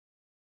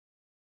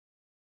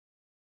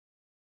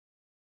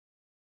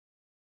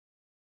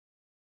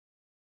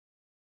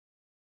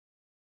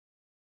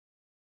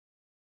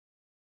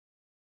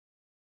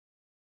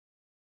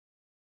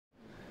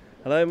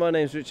Hello, my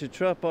name's Richard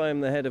Trupp. I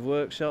am the head of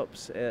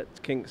workshops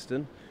at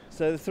Kingston.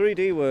 So the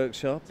 3D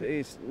workshop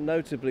is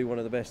notably one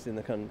of the best in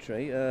the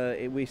country.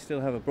 We still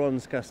have a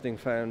bronze casting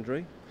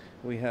foundry.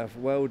 We have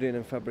welding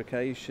and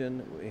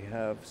fabrication. We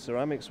have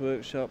ceramics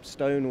workshop,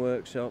 stone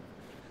workshop.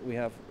 We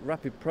have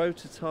rapid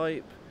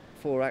prototype,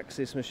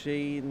 4-axis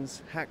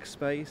machines, hack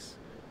space,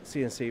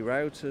 CNC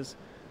routers.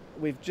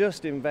 We've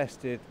just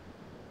invested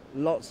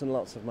lots and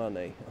lots of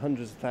money,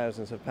 hundreds of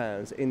thousands of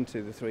pounds,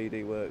 into the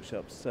 3D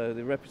workshops. So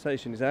the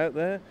reputation is out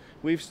there.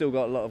 We've still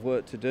got a lot of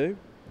work to do,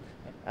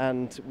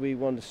 and we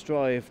want to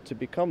strive to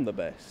become the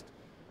best.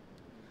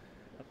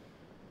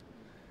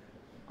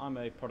 I'm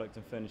a product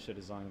and furniture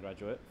design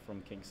graduate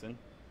from Kingston,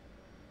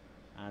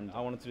 and I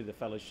wanted to do the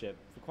fellowship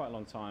for quite a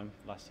long time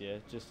last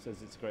year, just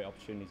as it's a great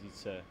opportunity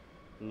to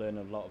learn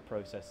a lot of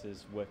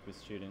processes, work with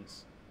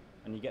students,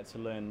 and you get to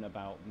learn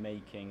about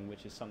making,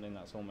 which is something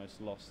that's almost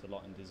lost a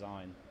lot in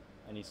design.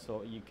 And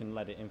you can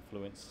let it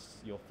influence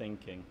your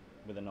thinking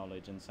with a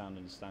knowledge and sound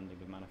understanding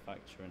of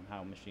manufacture and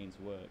how machines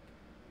work.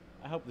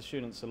 I help the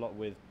students a lot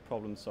with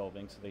problem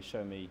solving, so they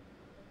show me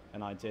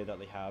an idea that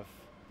they have,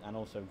 and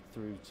also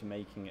through to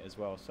making it as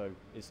well. So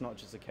it's not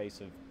just a case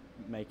of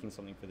making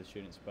something for the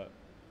students, but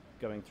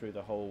going through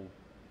the whole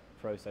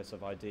process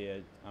of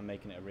idea and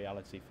making it a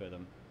reality for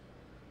them.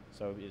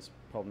 So it's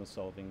problem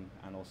solving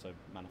and also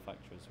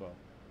manufacture as well.